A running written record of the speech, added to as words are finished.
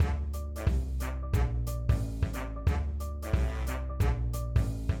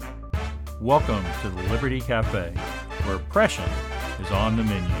Welcome to the Liberty Cafe, where oppression is on the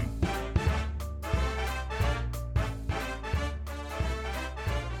menu.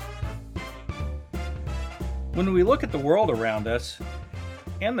 When we look at the world around us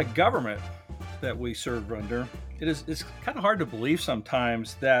and the government that we serve under, it's kind of hard to believe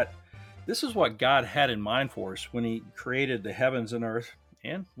sometimes that this is what God had in mind for us when He created the heavens and earth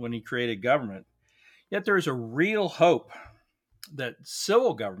and when He created government. Yet there is a real hope that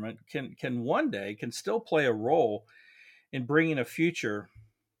civil government can one day still play a role in bringing a future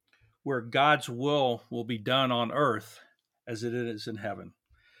where God's will be done on earth as it is in heaven.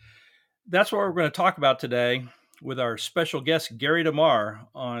 That's what we're going to talk about today with our special guest, Gary Demar,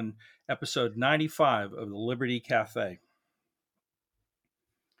 on episode 95 of the Liberty Cafe.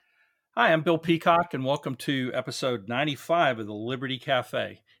 Hi, I'm Bill Peacock, and welcome to episode 95 of the Liberty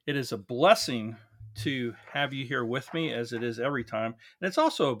Cafe. It is a blessing to have you here with me, as it is every time. And it's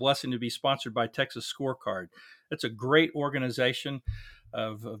also a blessing to be sponsored by Texas Scorecard. It's a great organization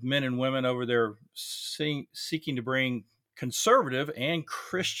of men and women over there seeking to bring conservative and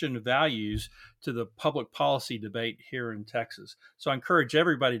Christian values to the public policy debate here in Texas. So I encourage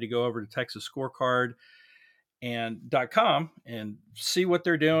everybody to go over to Texas Scorecard .com and see what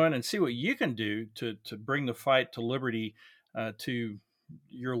they're doing and see what you can do to bring the fight to liberty to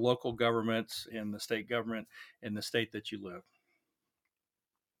your local governments and the state government in the state that you live.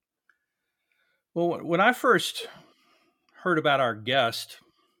 Well, when I first heard about our guest,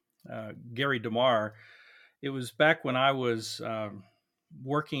 Gary Demar, it was back when I was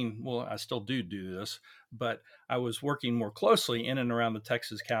working, well, I still do this, but I was working more closely in and around the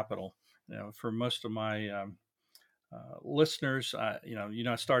Texas Capitol. For most of my listeners,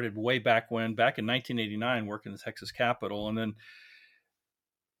 I started way back in 1989, working the Texas Capitol. And then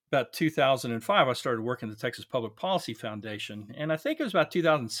about 2005, I started working at the Texas Public Policy Foundation. And I think it was about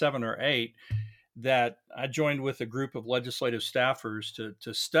 2007 or 8 that I joined with a group of legislative staffers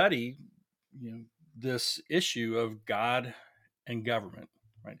to study, this issue of God and government,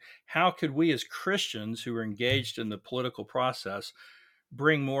 right? How could we as Christians who are engaged in the political process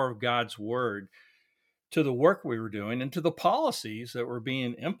bring more of God's word to the work we were doing and to the policies that were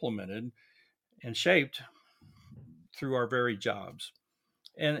being implemented and shaped through our very jobs?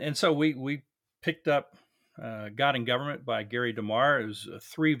 And so we picked up God and Government by Gary Demar. It was a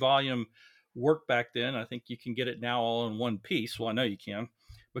 3-volume work back then. I think you can get it now all in one piece. Well, I know you can,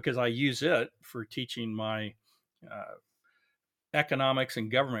 because I use it for teaching my economics and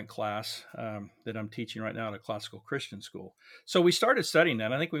government class that I'm teaching right now at a classical Christian school. So we started studying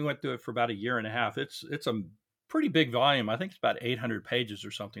that. I think we went through it for about a year and a half. It's a pretty big volume. I think it's about 800 pages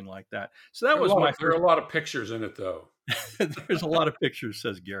or something like that. So that was my. There are a lot of pictures in it, though. There's a lot of pictures,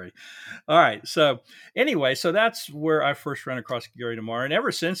 says Gary. All right. So anyway, so that's where I first ran across Gary Demar. And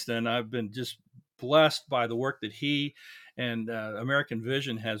ever since then, I've been just blessed by the work that he and American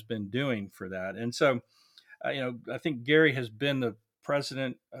Vision has been doing for that. And so, I think Gary has been the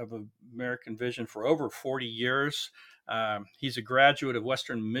president of American Vision for over 40 years. He's a graduate of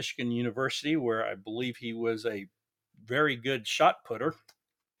Western Michigan University, where I believe he was a very good shot putter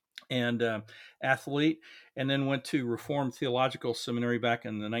and athlete, and then went to Reformed Theological Seminary back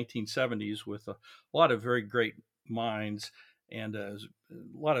in the 1970s with a lot of very great minds and a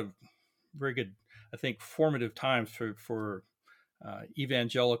lot of very good, I think, formative times for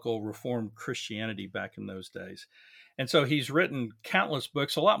evangelical Reformed Christianity back in those days. And so he's written countless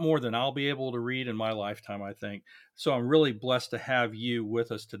books, a lot more than I'll be able to read in my lifetime, I think. So I'm really blessed to have you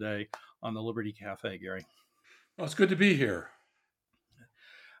with us today on the Liberty Cafe, Gary. Well, it's good to be here.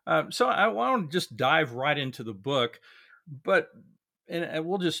 So I want to just dive right into the book, and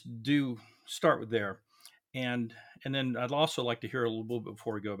we'll just start with there. And then I'd also like to hear a little bit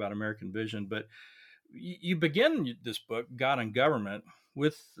before we go about American Vision. But you begin this book, God and Government,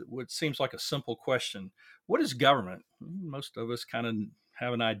 with what seems like a simple question. What is government? Most of us kind of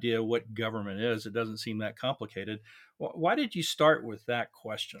have an idea what government is. It doesn't seem that complicated. Why did you start with that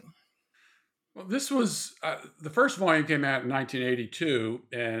question? Well, this was the first volume came out in 1982,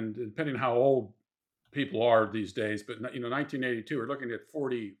 and depending on how old people are these days, but 1982, we're looking at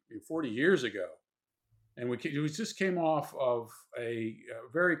 40 years ago, and we just came off of a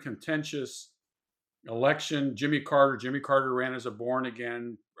very contentious election. Jimmy Carter ran as a born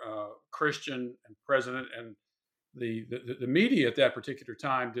again Christian and president, and the media at that particular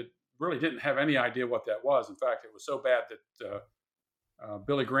time really didn't have any idea what that was. In fact, it was so bad that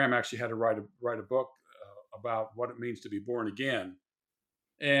Billy Graham actually had to write a book about what it means to be born again.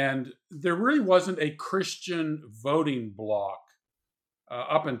 And there really wasn't a Christian voting bloc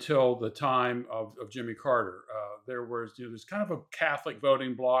up until the time of Jimmy Carter. There's kind of a Catholic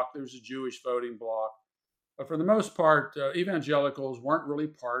voting bloc. There's a Jewish voting bloc, but for the most part, evangelicals weren't really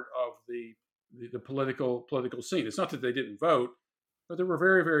part of the political scene. It's not that they didn't vote, but there were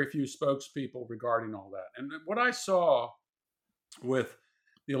very, very few spokespeople regarding all that. And what I saw with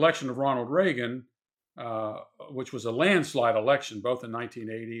the election of Ronald Reagan, uh, which was a landslide election both in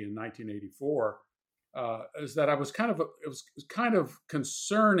 1980 and 1984, is that it was kind of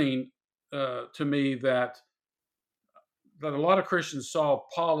concerning to me that a lot of Christians saw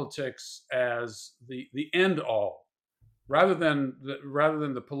politics as the end all, rather than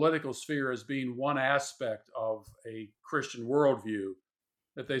the political sphere as being one aspect of a Christian worldview.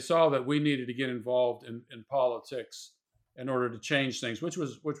 That they saw that we needed to get involved in politics in order to change things, which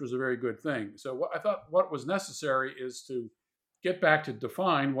was a very good thing. So I thought what was necessary is to get back to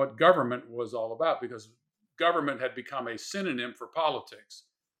define what government was all about, because government had become a synonym for politics.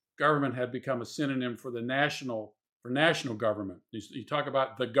 Government had become a synonym for national government. You talk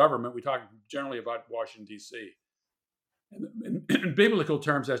about the government, we talk generally about Washington D.C. And in biblical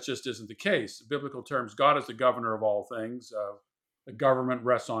terms, that just isn't the case. In biblical terms, God is the governor of all things. The government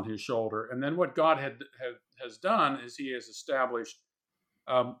rests on his shoulder. And then what God has done is he has established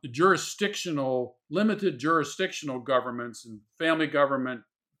limited jurisdictional governments and family government,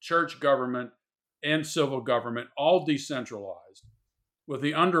 church government, and civil government, all decentralized, with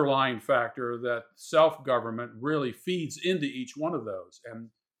the underlying factor that self-government really feeds into each one of those.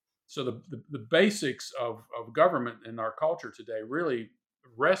 And so the basics of government in our culture today really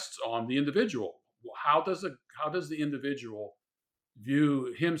rests on the individual. How does the individual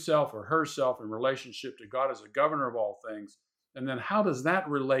view himself or herself in relationship to God as a governor of all things? And then how does that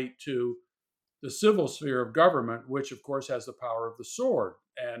relate to the civil sphere of government, which of course has the power of the sword?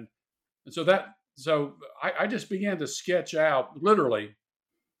 And so I just began to sketch out literally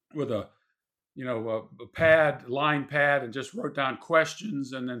with a line pad, and just wrote down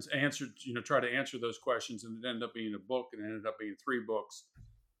questions and then try to answer those questions. And it ended up being a book, and it ended up being 3 books.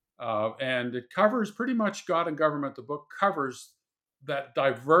 And it covers pretty much God and government. The book covers that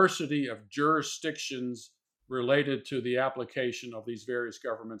diversity of jurisdictions related to the application of these various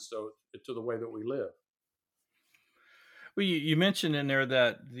governments to the way that we live. Well, you mentioned in there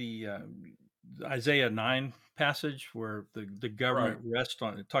that the Isaiah 9 passage where the Right. government rests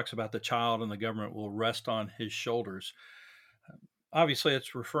on, it talks about the child and the government will rest on his shoulders. Obviously,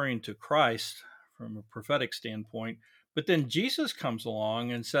 it's referring to Christ from a prophetic standpoint, but then Jesus comes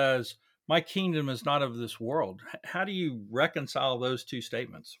along and says, "My kingdom is not of this world." How do you reconcile those two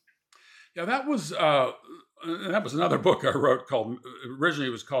statements? Yeah, that was another book I wrote called, originally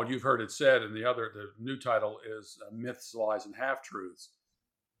it was called "You've Heard It Said," and the new title is "Myths, Lies, and Half Truths."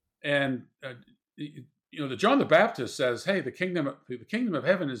 And the John the Baptist says, "Hey, the kingdom of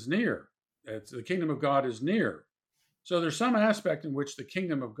heaven is near. The kingdom of God is near." So there's some aspect in which the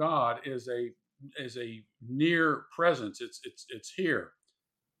kingdom of God is a near presence. It's here.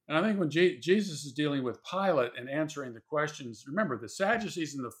 And I think when Jesus is dealing with Pilate and answering the questions, remember the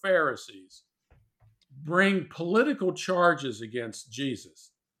Sadducees and the Pharisees bring political charges against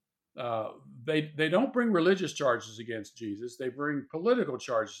Jesus. They don't bring religious charges against Jesus. They bring political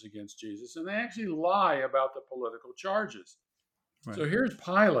charges against Jesus, and they actually lie about the political charges. Right. So here's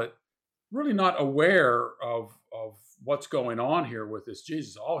Pilate, really not aware of what's going on here with this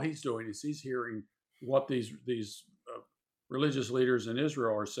Jesus. All he's doing is he's hearing what these religious leaders in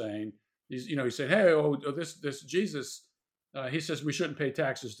Israel are saying. He said, "Hey, this Jesus, he says we shouldn't pay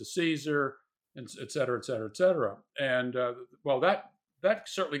taxes to Caesar, and et cetera, et cetera, et cetera." And well, that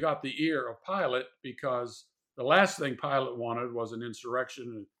certainly got the ear of Pilate, because the last thing Pilate wanted was an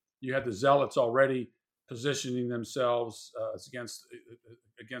insurrection. You had the zealots already positioning themselves against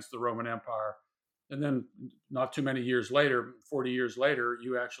the Roman Empire. And then not too many years later, 40 years later,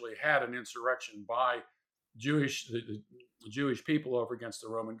 you actually had an insurrection by the Jewish people over against the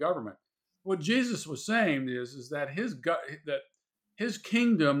Roman government. What Jesus was saying is that his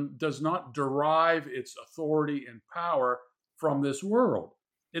kingdom does not derive its authority and power from this world.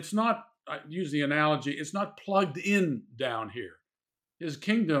 It's not, I use the analogy, it's not plugged in down here. His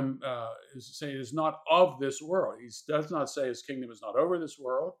kingdom is not of this world. He does not say his kingdom is not over this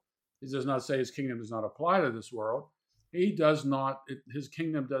world. He does not say his kingdom does not apply to this world. His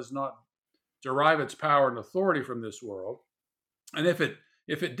kingdom does not derive its power and authority from this world. And if it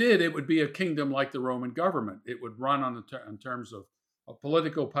did, it would be a kingdom like the Roman government. It would run in terms of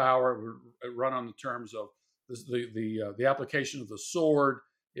political power. It would run on the terms of the application of the sword.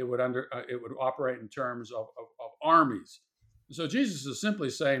 It would operate in terms of armies. So Jesus is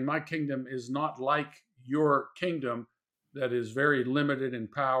simply saying, "My kingdom is not like your kingdom, that is very limited in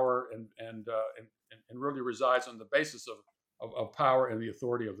power and really resides on the basis of power and the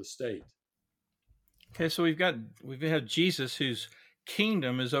authority of the state. Okay, so we've had Jesus, whose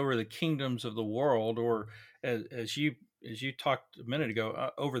kingdom is over the kingdoms of the world, or as you talked a minute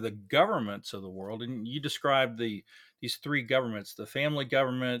ago, over the governments of the world, and you described these three governments: the family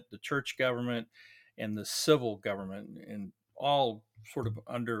government, the church government, and the civil government, and all sort of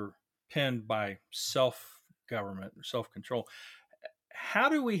underpinned by self government or self control. How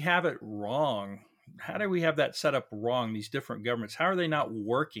do we have it wrong? How do we have that set up wrong? These different governments, how are they not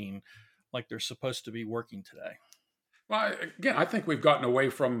working like they're supposed to be working today? Well, again, I think we've gotten away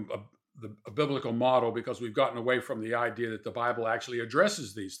from a biblical model because we've gotten away from the idea that the Bible actually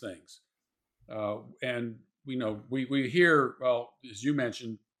addresses these things. And we hear, well, as you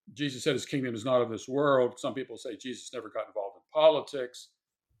mentioned, Jesus said his kingdom is not of this world. Some people say Jesus never got involved in politics.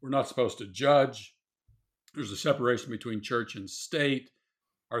 We're not supposed to judge. There's a separation between church and state.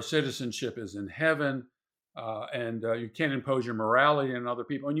 Our citizenship is in heaven, and you can't impose your morality on other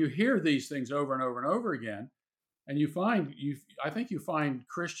people. And you hear these things over and over and over again, and I think you find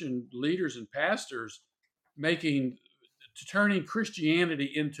Christian leaders and pastors making turning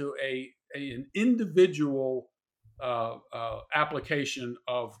Christianity into an individual application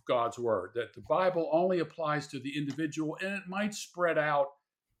of God's word. That the Bible only applies to the individual, and it might spread out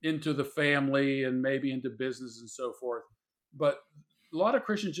into the family and maybe into business and so forth. But a lot of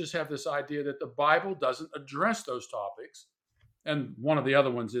Christians just have this idea that the Bible doesn't address those topics. And one of the other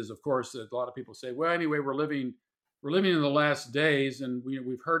ones is, of course, that a lot of people say, well, anyway, we're living in the last days, and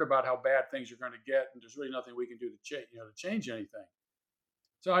we've heard about how bad things are going to get, and there's really nothing we can do to change anything.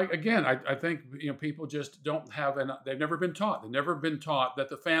 So I think people just don't have, and they've never been taught. They've never been taught that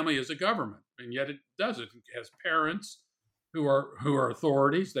the family is a government, and yet it does. It has parents who are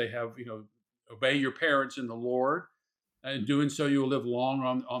authorities. They have obey your parents in the Lord, and in doing so you will live long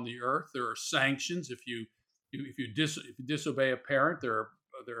on the earth. There are sanctions if you disobey a parent. There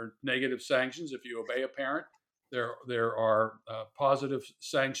are negative sanctions if you obey a parent. There are positive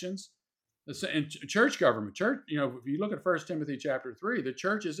sanctions. And church government, if you look at 1 Timothy chapter 3, the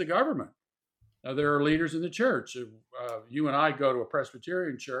church is a government. Now, there are leaders in the church. You and I go to a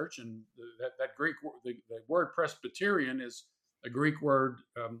Presbyterian church, and that Greek the word Presbyterian is a Greek word,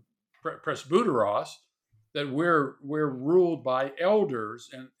 presbyteros, that we're ruled by elders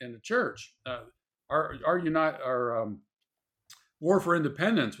in the church. Our War for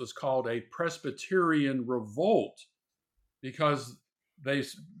Independence was called a Presbyterian revolt because the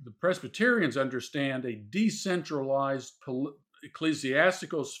Presbyterians understand a decentralized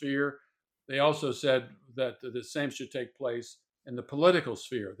ecclesiastical sphere. They also said that the same should take place in the political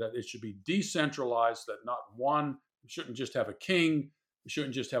sphere, that it should be decentralized, that we shouldn't just have a king, we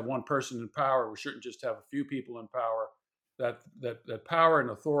shouldn't just have one person in power, we shouldn't just have a few people in power, that power and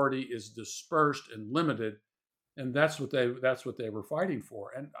authority is dispersed and limited. And that's what they were fighting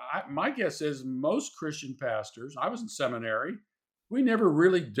for. And my guess is most Christian pastors, I was in seminary, we never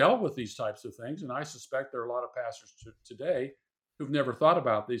really dealt with these types of things. And I suspect there are a lot of pastors today who've never thought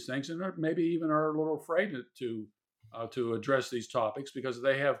about these things, and maybe even are a little afraid to address these topics because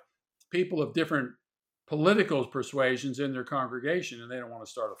they have people of different political persuasions in their congregation, and they don't want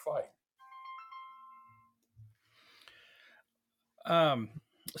to start a fight.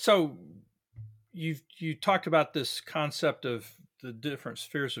 So you talked about this concept of the different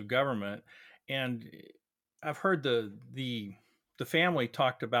spheres of government, and I've heard the family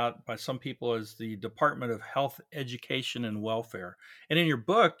talked about by some people as the Department of Health, Education, and Welfare. And in your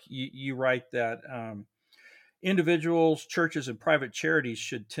book, you write that individuals, churches, and private charities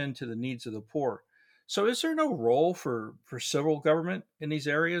should tend to the needs of the poor. So is there no role for civil government in these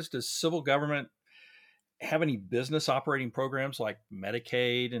areas? Does civil government have any business operating programs like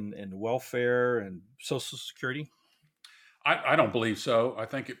Medicaid and welfare and Social Security? I don't believe so. I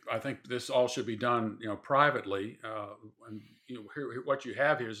think this all should be done, privately. And what you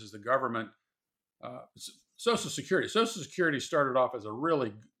have here is the government, Social Security. Social Security started off as a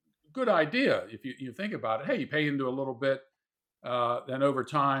really good idea. If you think about it, hey, you pay into a little bit, then over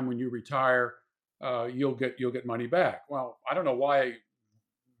time, when you retire, you'll get money back. Well, I don't know why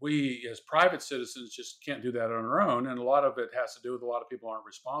we as private citizens just can't do that on our own, and a lot of it has to do with a lot of people aren't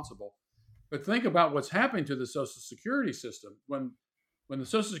responsible. But think about what's happening to the Social Security system. When the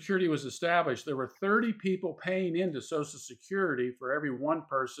Social Security was established, there were 30 people paying into Social Security for every one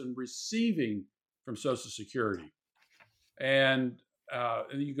person receiving from Social Security. And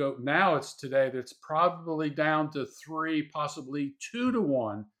you go now, today that's probably down to 3, possibly 2 to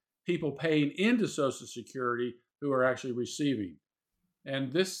 1 people paying into Social Security who are actually receiving.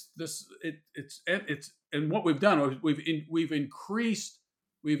 And it's and what we've done is we've increased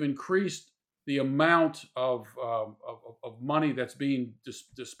the amount of money that's being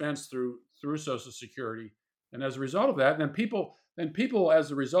dispensed through Social Security, and as a result of that, then people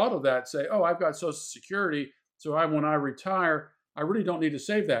as a result of that say, oh, I've got Social Security, so when I retire, I really don't need to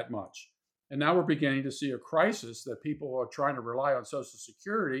save that much. And now we're beginning to see a crisis that people are trying to rely on Social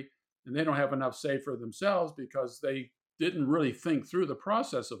Security, and they don't have enough saved for themselves because they didn't really think through the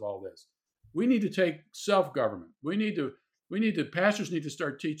process of all this. We need to take self-government. Pastors need to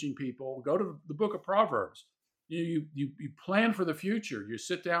start teaching people. Go to the book of Proverbs. You plan for the future. You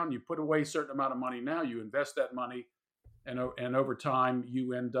sit down, you put away a certain amount of money now, you invest that money, and over time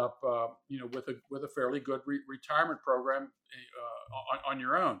you end up with a fairly good retirement program on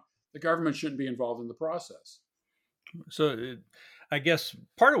your own. The government shouldn't be involved in the process. So I guess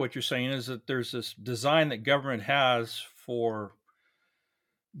part of what you're saying is that there's this design that government has for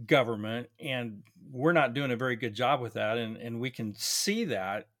government, and we're not doing a very good job with that. And we can see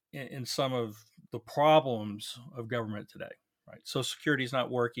that in some of the problems of government today. Right. Social Security is not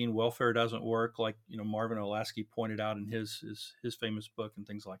working. Welfare doesn't work, like Marvin Olasky pointed out in his famous book and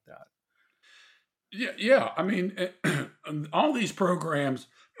things like that. Yeah, yeah. I mean, all these programs,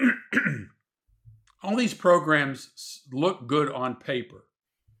 all these programs look good on paper,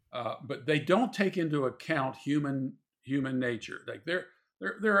 but they don't take into account human nature. Like there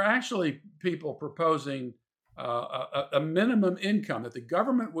are actually people proposing a minimum income that the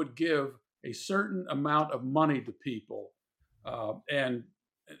government would give a certain amount of money to people, and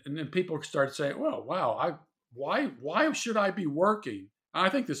then people start saying, "Well, wow, why should I be working?" I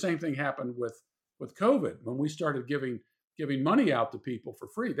think the same thing happened with COVID when we started giving money out to people for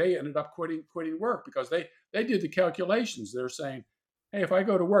free. They ended up quitting work because they did the calculations. They're saying, "Hey, if I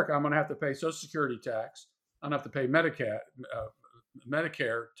go to work, I'm going to have to pay Social Security tax. I'm going to have to pay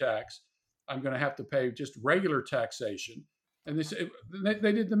Medicare tax. I'm going to have to pay just regular taxation." And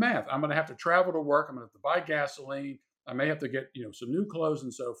they did the math. I'm going to have to travel to work. I'm going to have to buy gasoline. I may have to get some new clothes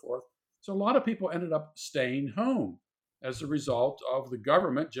and so forth. So a lot of people ended up staying home as a result of the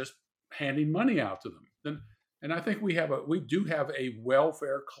government just handing money out to them. And I think we do have a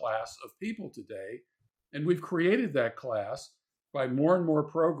welfare class of people today, and we've created that class by more and more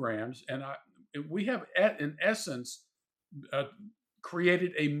programs. And we have, in essence, uh,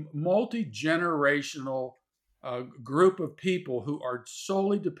 created a multi-generational group of people who are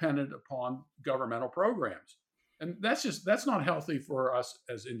solely dependent upon governmental programs, and that's not healthy for us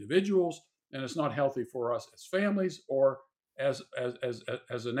as individuals, and it's not healthy for us as families or as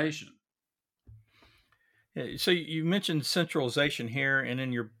a nation. Yeah, so you mentioned centralization here, and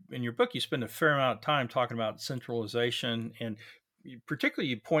in your book, you spend a fair amount of time talking about centralization, and particularly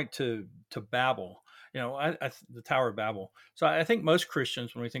you point to Babel. The Tower of Babel. So I think most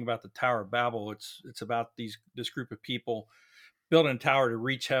Christians, when we think about the Tower of Babel, it's about this group of people building a tower to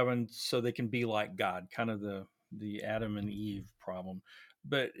reach heaven so they can be like God, kind of the Adam and Eve problem.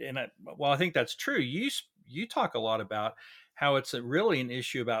 But while I think that's true, you talk a lot about how it's really an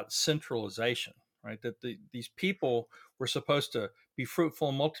issue about centralization, right? That these people were supposed to be fruitful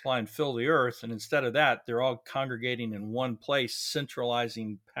and multiply and fill the earth, and instead of that, they're all congregating in one place,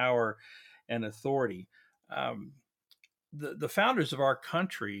 centralizing power and authority. Um, the founders of our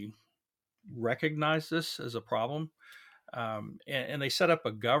country recognized this as a problem, and they set up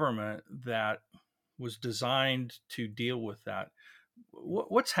a government that was designed to deal with that.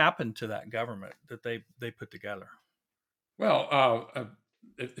 What's happened to that government that they put together? Well,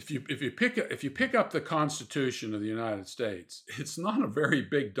 if you pick up the Constitution of the United States, it's not a very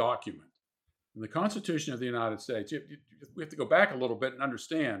big document. In the Constitution of the United States, we have to go back a little bit and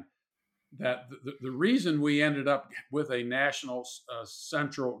understand that the reason we ended up with a national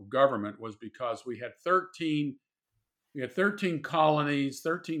central government was because we had 13 colonies,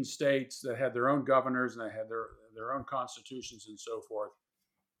 13 states that had their own governors and they had their own constitutions and so forth.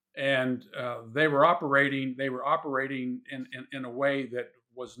 And they were operating in a way that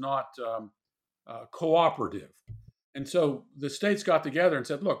was not cooperative. And so the states got together and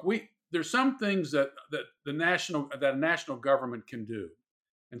said, "Look, there's some things that a national government can do,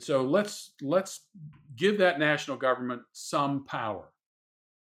 and so let's give that national government some power."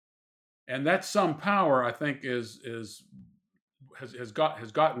 And that some power, I think, has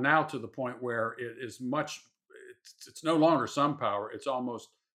gotten now to the point where it's no longer some power; it's almost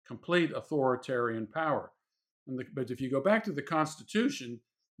complete authoritarian power. But if you go back to the Constitution,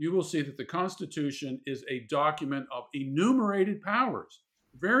 you will see that the Constitution is a document of enumerated powers,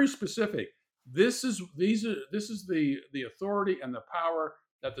 very specific. This is the authority and the power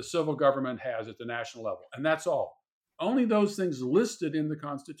that the civil government has at the national level, and that's all. Only those things listed in the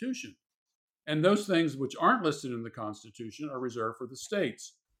Constitution. And those things which aren't listed in the Constitution are reserved for the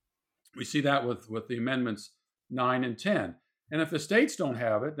states. We see that with the amendments 9 and 10. And if the states don't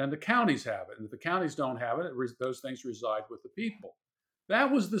have it, then the counties have it. And if the counties don't have it, those things reside with the people.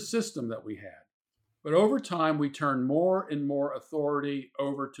 That was the system that we had. But over time, we turned more and more authority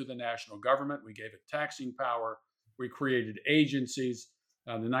over to the national government. We gave it taxing power. We created agencies.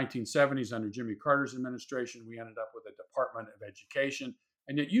 In the 1970s, under Jimmy Carter's administration, we ended up with a Department of Education.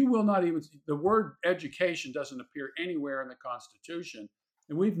 And yet you will not even, the word education doesn't appear anywhere in the Constitution.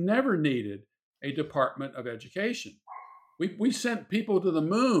 And we've never needed a Department of Education. We sent people to the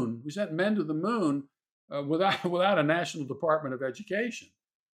moon. We sent men to the moon without a national Department of Education.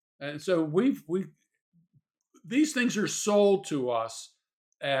 And so these things are sold to us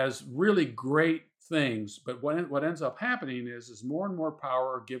as really great things. But what ends up happening is more and more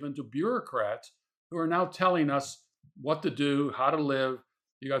power are given to bureaucrats who are now telling us what to do, how to live.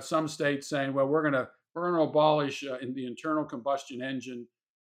 You got some states saying, well, we're going to abolish in the internal combustion engine,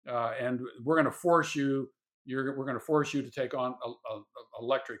 and we're going to force you. We're going to force you to take on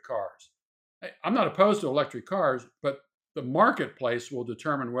electric cars. I'm not opposed to electric cars, but the marketplace will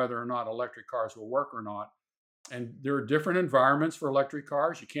determine whether or not electric cars will work or not. And there are different environments for electric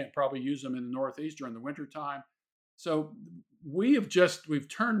cars. You can't probably use them in the Northeast during the wintertime. So we've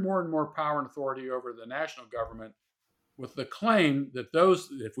turned more and more power and authority over to the national government with the claim that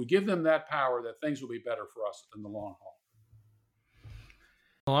if we give them that power, that things will be better for us in the long haul.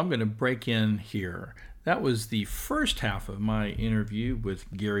 Well, I'm going to break in here. That was the first half of my interview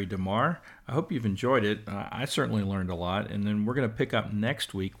with Gary Demar. I hope you've enjoyed it. I certainly learned a lot. And then we're going to pick up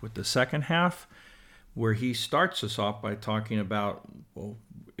next week with the second half, where he starts us off by talking about, well,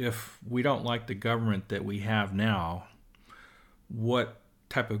 if we don't like the government that we have now, what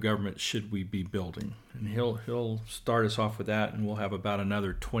type of government should we be building? And he'll start us off with that, and we'll have about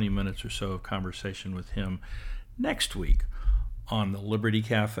another 20 minutes or so of conversation with him next week on the Liberty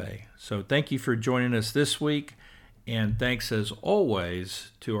Cafe. So thank you for joining us this week, and thanks as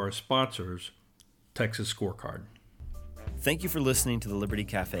always to our sponsors, Texas Scorecard. Thank you for listening to the Liberty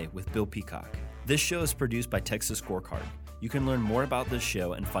Cafe with Bill Peacock. This show is produced by Texas Scorecard. You can learn more about this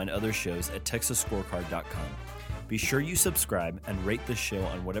show and find other shows at texasscorecard.com. Be sure you subscribe and rate this show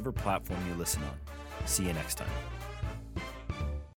on whatever platform you listen on. See you next time.